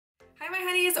Hi my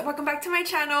honeys, welcome back to my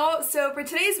channel. So for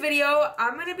today's video,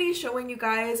 I'm gonna be showing you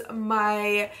guys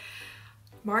my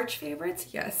March favorites.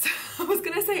 Yes, I was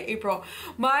gonna say April.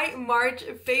 My March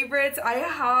favorites. I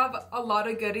have a lot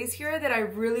of goodies here that I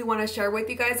really want to share with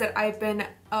you guys that I've been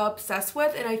obsessed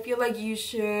with, and I feel like you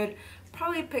should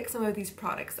probably pick some of these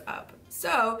products up.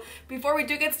 So before we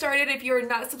do get started, if you're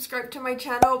not subscribed to my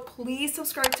channel, please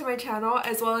subscribe to my channel,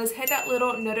 as well as hit that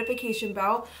little notification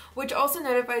bell, which also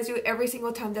notifies you every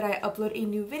single time that I upload a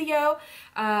new video,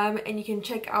 and you can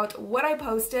check out what I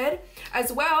posted.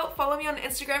 As well, follow me on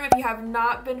Instagram if you have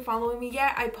not been following me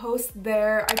yet. I post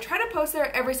there. I try to post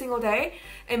there every single day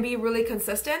and be really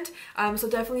consistent, so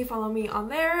definitely follow me on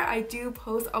there. I do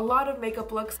post a lot of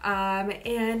makeup looks,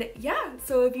 and yeah,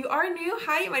 so if you are new,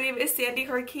 hi, my name is Sandy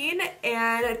Harkeen,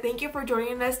 and thank you for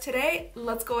joining us today.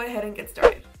 Let's go ahead and get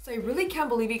started. So I really can't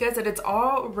believe, you guys, that it's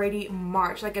already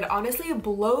March. Like, it honestly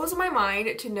blows my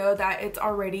mind to know that it's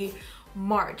already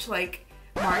March. Like,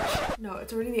 March? No,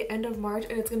 it's already the end of March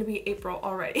and it's gonna be April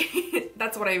already.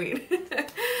 That's what I mean.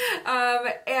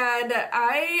 And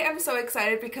I am so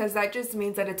excited because that just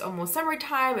means that it's almost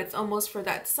summertime. It's almost for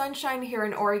that sunshine here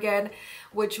in Oregon,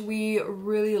 which we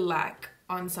really lack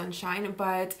on sunshine,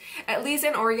 but at least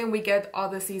in Oregon we get all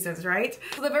the seasons, right?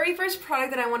 So the very first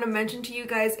product that I want to mention to you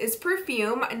guys is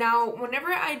perfume. Now, whenever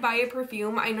I buy a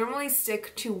perfume, I normally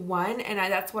stick to one, and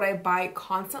that's what I buy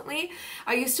constantly.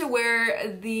 I used to wear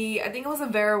the, I think it was a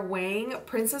VERA WANG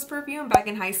Princess perfume back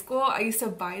in high school. I used to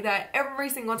buy that every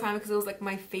single time because it was like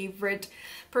my favorite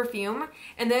perfume.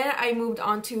 And then I moved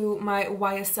on to my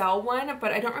YSL one,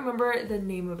 but I don't remember the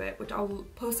name of it, which I'll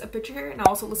post a picture here, and I'll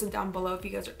also listen down below if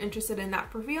you guys are interested in that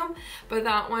perfume. But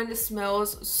that one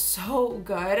smells so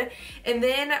good. And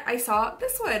then I saw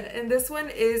this one, and this one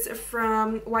is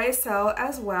from YSL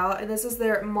as well, and this is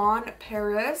their Mon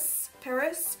Paris,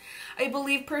 I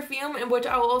believe, perfume, and which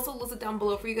I will also list it down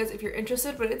below for you guys if you're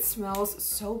interested. But it smells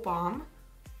so bomb.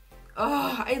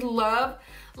 Oh, I love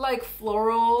like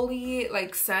florally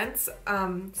like scents.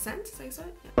 Scents, did I say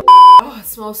it? Yeah. Oh, it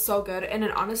smells so good, and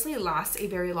it honestly lasts a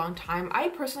very long time. I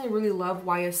personally really love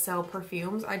YSL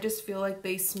perfumes. I just feel like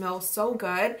they smell so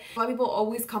good. A lot of people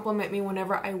always compliment me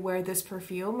whenever I wear this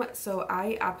perfume, so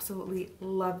I absolutely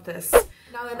love this.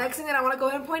 Now the next thing that I want to go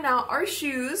ahead and point out are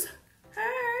shoes.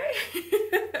 Hi.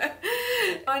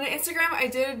 On Instagram,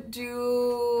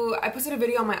 I posted a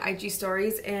video on my IG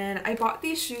stories, and I bought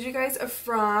these shoes, you guys,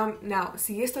 from, now,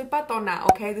 si estoy patona,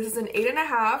 okay? This is an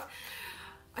 8.5.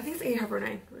 I think it's 8.5 or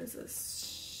 9. What is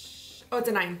this? Oh, it's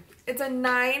a 9. It's a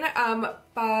 9,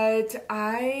 but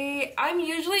I'm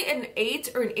usually an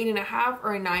 8 or an 8.5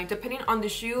 or a 9, depending on the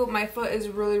shoe. My foot is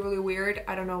really, really weird.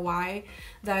 I don't know why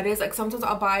that is. Like, sometimes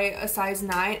I'll buy a size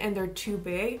 9 and they're too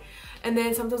big. And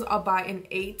then sometimes I'll buy an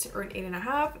 8 or an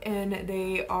 8.5 and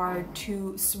they are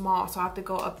too small, so I have to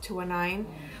go up to a 9,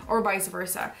 or vice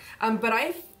versa. But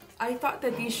I thought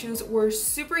that these shoes were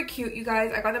super cute, you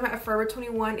guys. I got them at Forever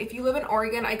 21. If you live in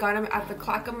Oregon, I got them at the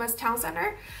Clackamas Town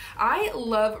Center. I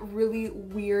love really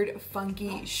weird,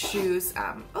 funky shoes.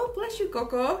 Oh, bless you,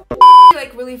 Coco.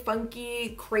 Like really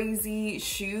funky, crazy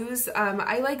shoes.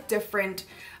 I like different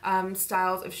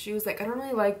styles of shoes. Like, I don't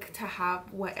really like to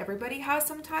have what everybody has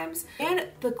sometimes. And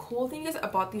the cool thing is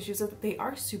about these shoes is that they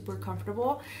are super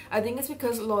comfortable. I think it's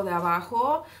because lo de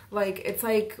abajo, like, it's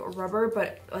like rubber,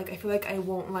 but like I feel like I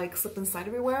won't like slip and slide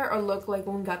everywhere or look like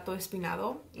un gato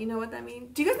espinado. You know what that means?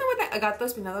 Do you guys know what that gato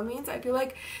espinado means? I feel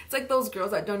like it's like those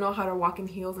girls that don't know how to walk in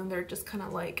heels and they're just kind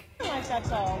of like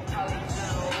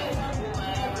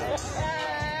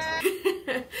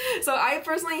so I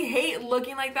personally hate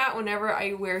looking like that whenever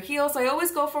I wear heels. So I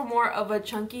always go for more of a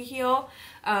chunky heel,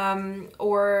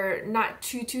 or not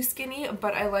too skinny,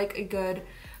 but I like a good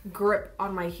grip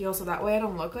on my heel, so that way I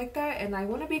don't look like that, and I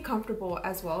want to be comfortable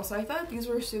as well. So I thought these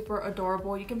were super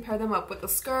adorable. You can pair them up with a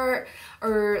skirt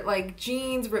or like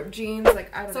jeans, ripped jeans,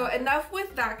 like, I don't know. So enough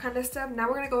with that kind of stuff. Now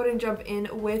we're gonna go ahead and jump in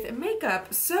with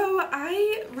makeup. So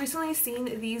I recently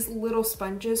seen these little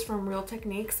sponges from Real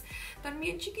Techniques. They're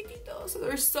bien chiquititos, so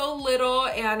they're so little,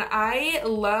 and I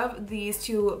love these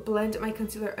to blend my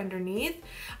concealer underneath.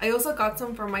 I also got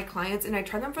some for my clients, and I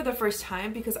tried them for the first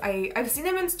time because I've seen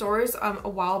them in stores a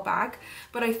while back,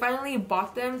 but I finally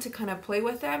bought them to kind of play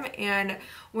with them, and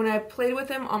when I played with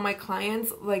them on my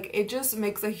clients, like, it just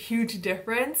makes a huge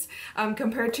difference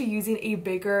compared to using a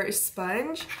bigger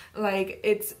sponge. Like,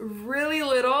 it's really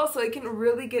little, so it can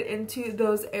really get into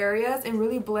those areas and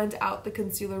really blend out the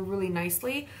concealer really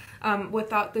nicely.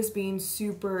 without this being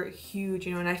super huge,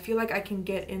 you know, and I feel like I can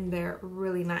get in there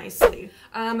really nicely.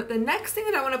 The next thing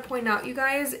that I want to point out, you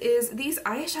guys, is these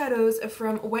eyeshadows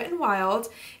from Wet n Wild.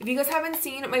 If you guys haven't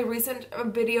seen seen my recent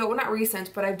video, well not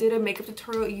recent, but I did a makeup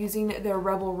tutorial using their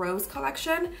Rebel Rose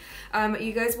collection,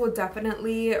 you guys will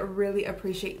definitely really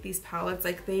appreciate these palettes.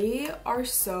 Like they are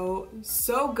so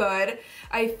good.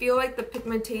 I feel like the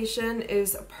pigmentation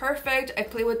is perfect. I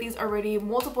played with these already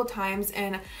multiple times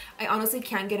and I honestly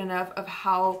can't get enough of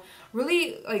how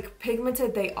really like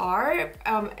pigmented they are,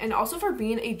 and also for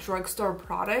being a drugstore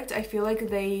product, I feel like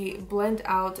they blend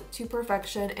out to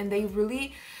perfection and they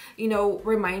really, you know,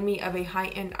 remind me of a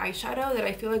high-end eyeshadow that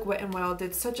I feel like Wet n Wild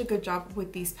did such a good job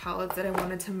with these palettes that I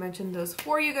wanted to mention those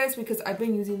for you guys because I've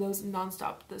been using those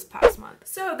non-stop this past month.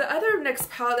 So the other next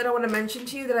palette that I want to mention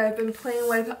to you that I've been playing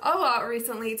with a lot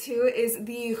recently too is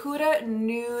the Huda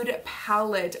Nude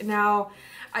palette. Now,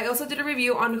 I also did a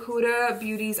review on Huda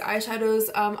Beauty's eyeshadows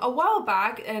a while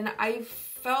back, and I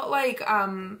felt like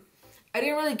I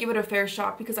didn't really give it a fair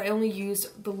shot because I only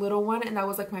used the little one and that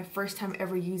was like my first time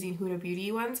ever using Huda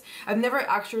Beauty ones. I've never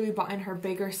actually bought in her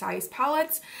bigger size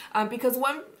palettes because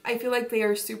one, I feel like they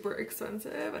are super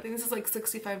expensive. I think this is like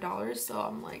 $65, so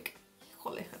I'm like,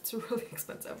 holy, that's really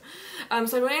expensive.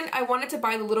 So I wanted to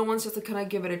buy the little ones just to kind of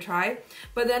give it a try,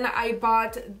 but then I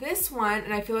bought this one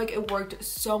and I feel like it worked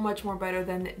so much more better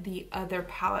than the other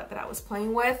palette that I was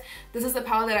playing with. This is the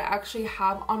palette that I actually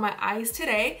have on my eyes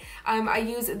today. I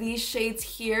use these shades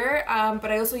here,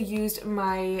 but I also used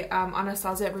my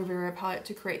Anastasia at VERA palette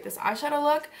to create this eyeshadow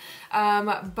look,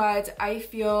 but I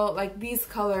feel like these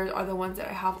colors are the ones that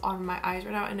I have on my eyes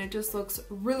right now and it just looks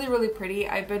really pretty.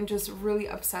 I've been just really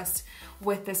obsessed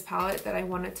with this palette that I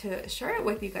wanted to share it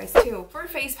with you guys too. For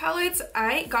face palettes,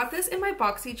 I got this in my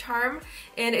BoxyCharm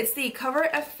and it's the Cover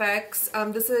FX.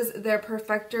 This is their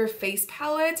Perfector face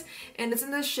palette and it's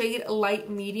in the shade Light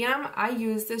Medium. I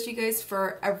use this, you guys,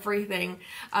 for everything.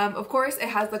 Of course, it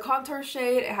has the contour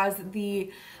shade, it has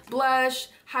the blush,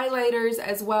 highlighters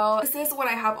as well. This is what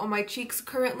I have on my cheeks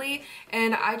currently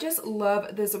and I just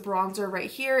love this bronzer right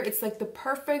here. It's like the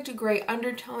perfect gray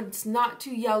undertone. It's not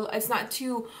too yellow, it's not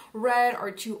too red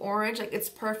or too orange. Like it's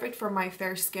perfect for my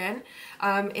fair skin,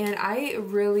 and I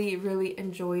really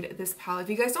enjoyed this palette. If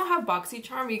you guys don't have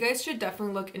BoxyCharm, you guys should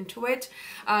definitely look into it.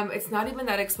 It's not even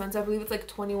that expensive. I believe it's like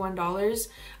 $21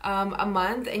 a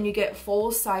month and you get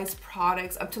full-size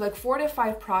products, up to like 4 to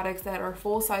 5 products that are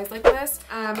full-size like this.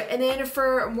 And then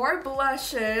for more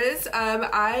blushes,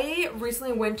 I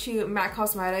recently went to MAC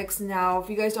Cosmetics. Now, if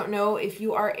you guys don't know, if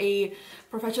you are a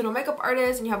professional makeup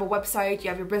artist and you have a website, you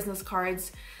have your business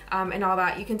cards, and all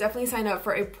that, you can definitely sign up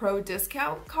for a pro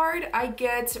discount card. I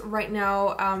get right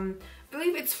now, I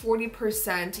believe it's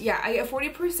 40%. Yeah, I get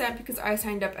 40% because I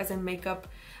signed up as a makeup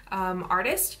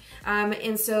artist,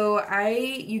 and so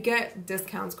you get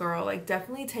discounts, girl. Like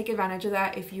definitely take advantage of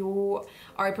that. If you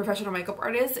are a professional makeup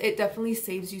artist, it definitely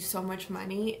saves you so much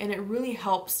money and it really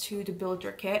helps to build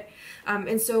your kit.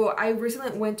 And so I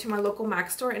recently went to my local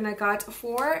MAC store and I got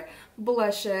 4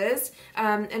 blushes,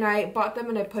 and I bought them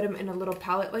and I put them in a little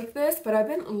palette like this, but I've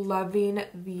been loving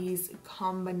these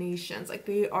combinations. Like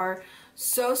they are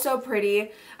so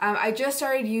pretty. I just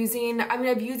started using, I mean,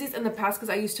 I've used these in the past because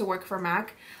I used to work for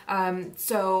MAC,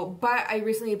 but I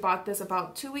recently bought this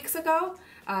about 2 weeks ago,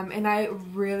 and I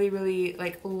really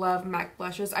like love MAC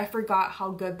blushes. I forgot how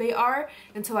good they are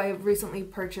until I recently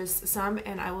purchased some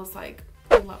and I was like,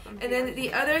 I love them. And then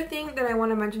the other thing that I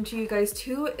want to mention to you guys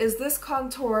too is this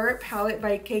contour palette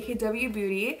by KKW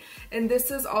Beauty, and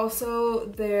this is also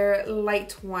their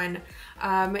light one,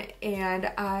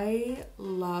 and I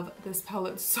love this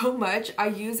palette so much. I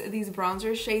use these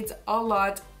bronzer shades a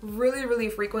lot, really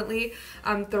frequently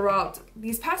throughout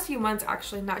these past few months,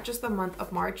 actually, not just the month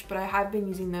of March, but I have been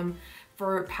using them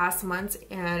for past months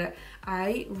and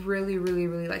I really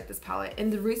like this palette.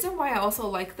 And the reason why I also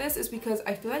like this is because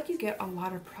I feel like you get a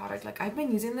lot of product. Like I've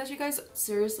been using this, you guys,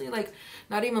 seriously, like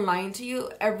not even lying to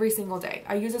you, every single day.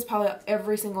 I use this palette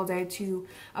every single day to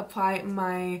apply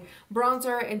my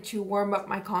bronzer and to warm up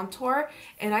my contour,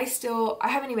 and I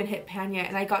haven't even hit pan yet,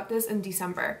 and I got this in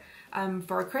December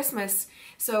for Christmas,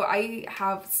 so I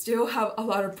still have a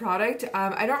lot of product.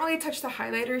 I don't really touch the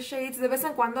highlighter shades de vez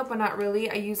en cuando, but not really.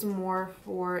 I use more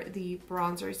for the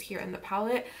bronzers here in the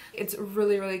palette. It's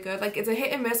really good. Like it's a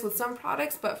hit and miss with some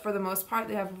products, but for the most part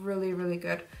they have really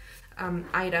good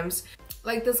items.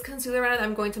 Like this concealer that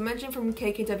I'm going to mention from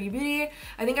KKW Beauty.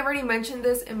 I think I've already mentioned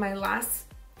this in my last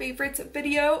favorites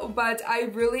video, but I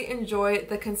really enjoy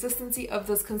the consistency of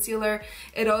this concealer.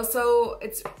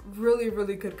 It's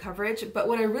really good coverage, but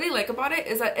what I really like about it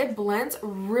is that it blends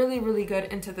really good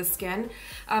into the skin.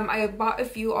 I bought a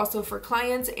few also for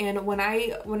clients, and when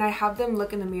I have them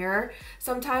look in the mirror,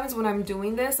 sometimes when I'm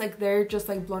doing this, like they're just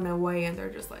like blown away and they're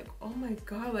just like, oh my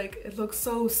god, like it looks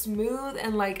so smooth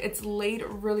and like it's laid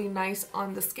really nice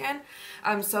on the skin.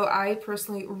 So I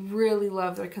personally really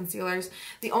love their concealers.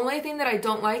 The only thing that I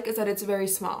don't like is that it's very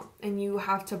small and you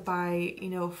have to buy, you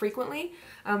know, frequently,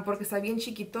 porque está bien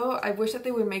chiquito. I wish that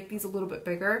they would make these a little bit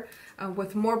bigger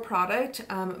with more product,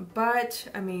 but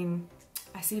I mean,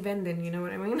 así venden, you know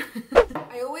what I mean?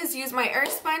 I always use my air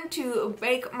spun to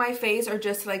bake my face or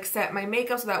just like set my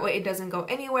makeup so that way it doesn't go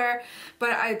anywhere.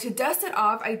 But to dust it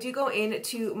off, I do go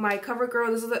into my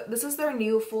COVERGIRL. This is their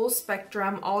new full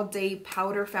spectrum all day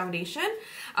powder foundation.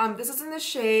 This is in the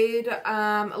shade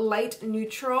light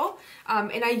neutral,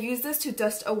 and I use this to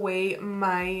dust away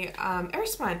my air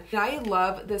spun. And I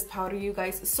love this powder, you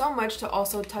guys, so much to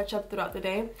also touch up throughout the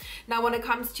day. Now when it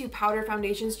comes to powder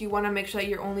foundations, you want to make sure that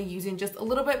you're only using just a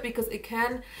little bit because it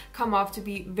can come off to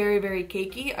be very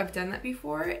cakey. I've done that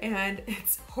before and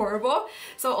it's horrible.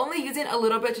 So only using a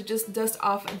little bit to just dust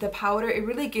off the powder, it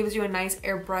really gives you a nice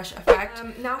airbrush effect.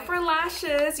 Now for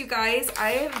lashes, you guys,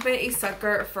 I've been a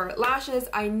sucker for lashes.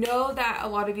 I know that a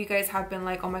lot of you guys have been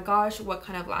like, oh my gosh, what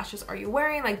kind of lashes are you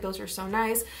wearing? Like those are so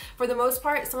nice. For the most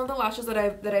part, some of the lashes that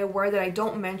I wear that I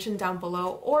don't mention down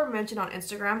below or mention on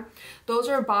Instagram, those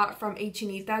are bought from a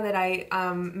chinita that I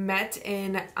met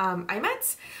in IMET.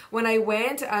 When I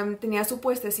went, tenía su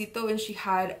puestecito and she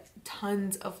had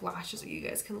tons of lashes that you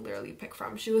guys can literally pick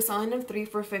from. She was selling them 3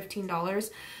 for $15.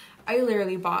 I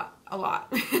literally bought a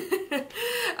lot.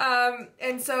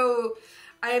 And so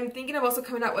I am thinking of also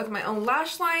coming out with my own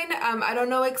lash line. I don't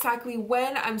know exactly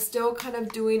when. I'm still kind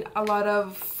of doing a lot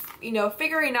of, you know,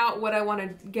 figuring out what I want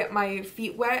to get my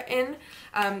feet wet in.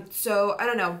 So I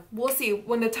don't know, we'll see.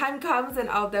 When the time comes, then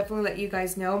I'll definitely let you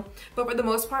guys know. But for the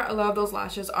most part, a lot of those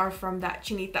lashes are from that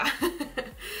chinita.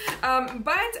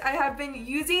 But I have been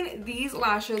using these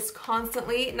lashes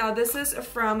constantly. Now this is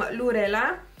from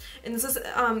LOREAL, and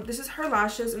this is her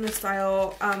lashes in the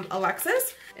style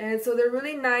Alexis. And so they're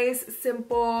really nice,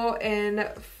 simple, and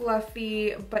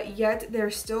fluffy, but yet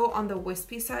they're still on the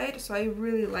wispy side. So I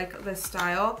really like this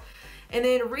style. And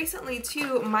then recently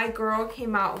too, my girl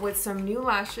came out with some new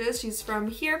lashes. She's from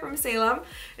here, from Salem,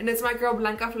 and it's my girl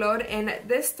Blanca, and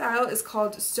this style is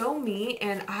called So Me,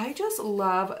 and I just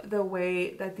love the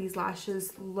way that these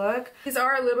lashes look. These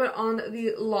are a little bit on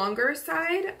the longer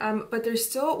side, but they're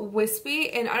still wispy,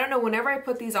 and I don't know, whenever I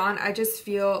put these on, I just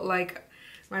feel like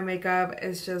my makeup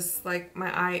is just like, my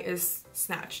eye is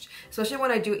snatched. Especially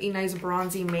when I do a nice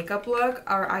bronzy makeup look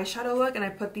or eyeshadow look and I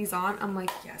put these on, I'm like,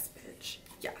 yes bitch,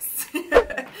 yes.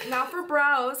 Now for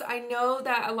brows, I know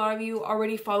that a lot of you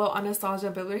already follow Anastasia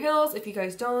Beverly Hills. If you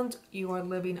guys don't, you are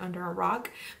living under a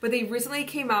rock. But they recently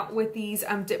came out with these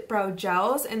dip brow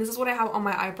gels, and this is what I have on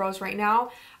my eyebrows right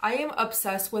now. I am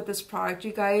obsessed with this product,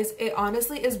 you guys. It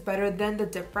honestly is better than the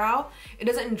dip brow. It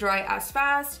doesn't dry as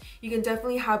fast. You can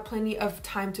definitely have plenty of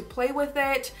time to play with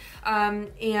it. And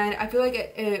I feel like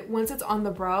it once it's on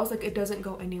the brows, like it doesn't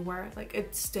go anywhere. Like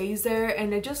it stays there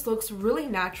and it just looks really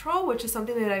natural, which is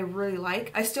something that I really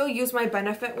like. I still use my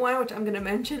Benefit one, which I'm gonna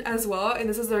mention as well. And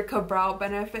this is their Brow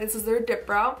Benefit. This is their dip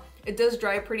brow. It does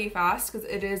dry pretty fast because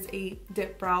it is a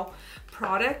dip brow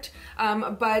product,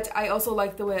 but I also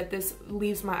like the way that this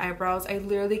leaves my eyebrows. I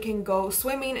literally can go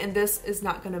swimming and this is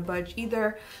not gonna budge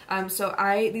either. So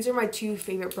these are my two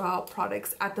favorite brow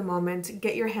products at the moment.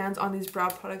 Get your hands on these brow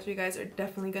products, you guys are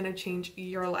definitely gonna change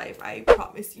your life, I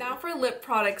promise you. Now for lip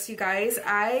products, you guys,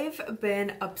 I've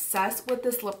been obsessed with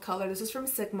this lip color. This is from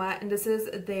Sigma, and this is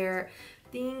their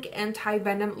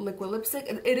Anti-Venom liquid lipstick.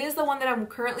 It is the one that I'm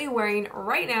currently wearing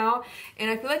right now, and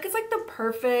I feel like it's like the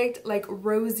perfect like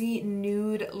rosy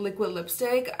nude liquid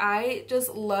lipstick. I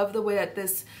just love the way that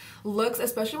this looks,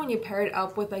 especially when you pair it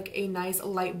up with like a nice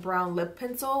light brown lip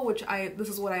pencil, which this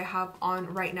is what I have on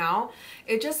right now.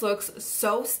 It just looks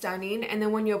so stunning, and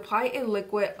then when you apply a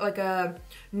liquid, like a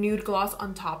nude gloss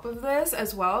on top of this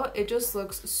as well, it just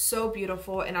looks so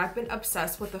beautiful. And I've been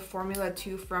obsessed with the Formula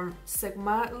 2 from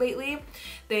Sigma lately.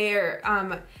 They're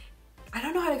I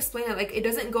don't know how to explain it. Like it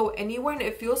doesn't go anywhere and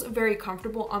it feels very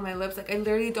comfortable on my lips. Like I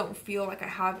literally don't feel like I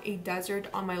have a desert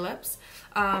on my lips.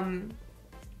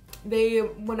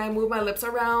 when I move my lips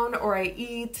around or I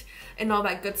eat and all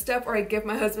that good stuff, or I give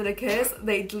my husband a kiss,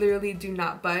 they literally do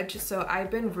not budge. So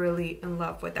I've been really in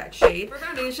love with that shade. For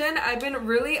foundation, I've been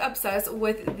really obsessed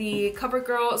with the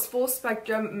CoverGirl's Full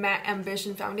Spectrum Matte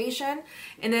Ambition Foundation,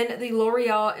 and then the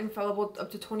L'Oreal Infallible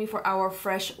up to 24-hour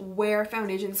Fresh Wear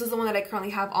Foundation. This is the one that I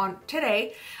currently have on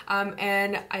today,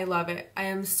 and I love it. I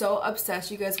am so obsessed,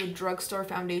 you guys, with drugstore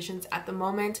foundations at the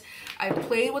moment. I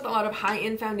played with a lot of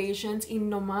high-end foundations, y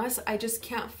no más, I just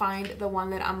can't find the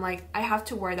one that I'm like, I have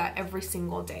to wear that every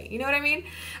single day. You know what I mean?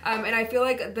 And I feel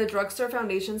like the drugstore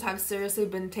foundations have seriously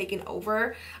been taken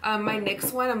over. My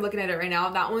NYX one, I'm looking at it right now,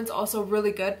 that one's also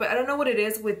really good, but I don't know what it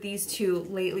is with these two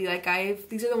lately. Like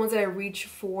these are the ones that I reach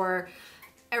for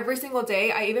every single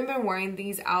day. I even been wearing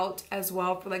these out as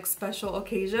well for like special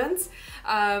occasions.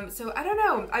 So I don't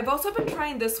know. I've also been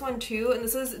trying this one too, and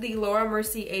this is the Laura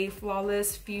Mercier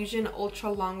Flawless Fusion Ultra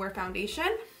Longwear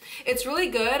Foundation. It's really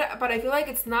good, but I feel like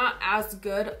it's not as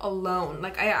good alone.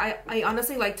 Like I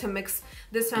honestly like to mix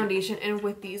this foundation in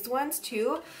with these ones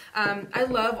too. I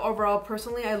love overall,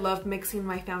 personally, I love mixing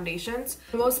my foundations.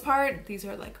 For the most part, these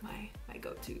are like my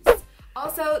go-tos.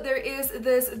 Also, there is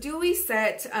this dewy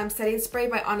set setting spray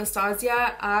by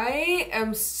Anastasia. I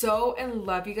am so in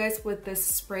love, you guys, with this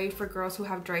spray for girls who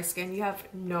have dry skin. You have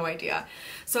no idea.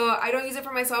 So I don't use it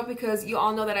for myself because you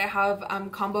all know that I have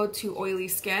combo to oily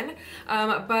skin.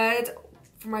 But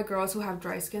for my girls who have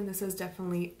dry skin, this is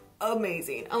definitely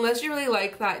amazing. Unless you really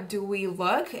like that dewy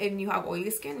look and you have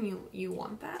oily skin and you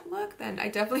want that look, then I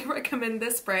definitely recommend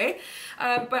this spray.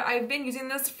 But I've been using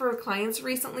this for clients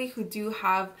recently who do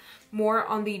have more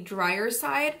on the drier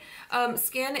side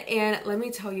skin, and let me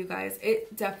tell you guys,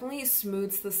 it definitely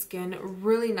smooths the skin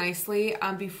really nicely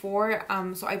before.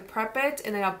 So I prep it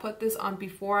and then I'll put this on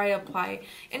before I apply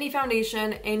any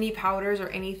foundation, any powders or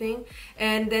anything,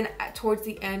 and then towards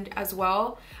the end as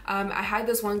well. I had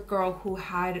this one girl who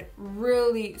had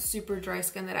really super dry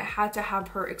skin that I had to have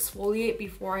her exfoliate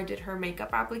before I did her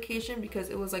makeup application because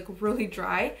it was like really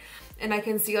dry, and I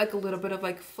can see like a little bit of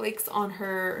like flakes on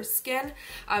her skin.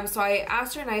 So I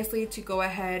asked her nicely to go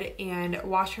ahead and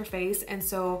wash her face, and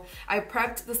so I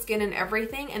prepped the skin and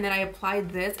everything, and then I applied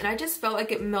this, and I just felt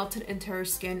like it melted into her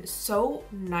skin so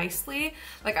nicely.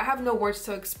 Like, I have no words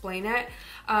to explain it.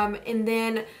 And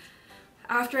then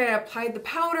after I applied the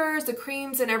powders, the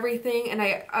creams and everything, and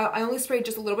I only sprayed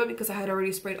just a little bit because I had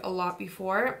already sprayed a lot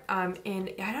before, and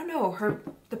I don't know,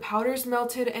 the powders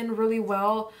melted in really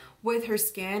well with her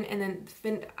skin, and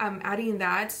then adding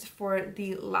that for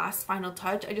the last final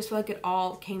touch, I just feel like it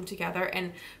all came together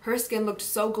and her skin looked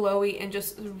so glowy and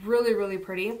just really, really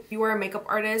pretty. If you are a makeup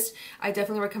artist, I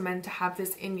definitely recommend to have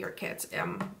this in your kit.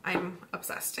 I'm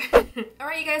obsessed.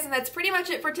 Alright, you guys, and that's pretty much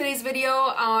it for today's video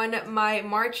on my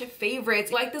March favorites.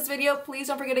 If you like this video, please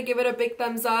don't forget to give it a big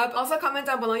thumbs up. Also comment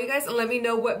down below, you guys, and let me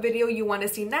know what video you want to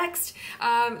see next.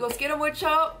 Los quiero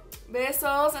mucho.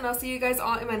 Besos, and I'll see you guys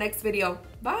all in my next video.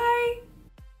 Bye!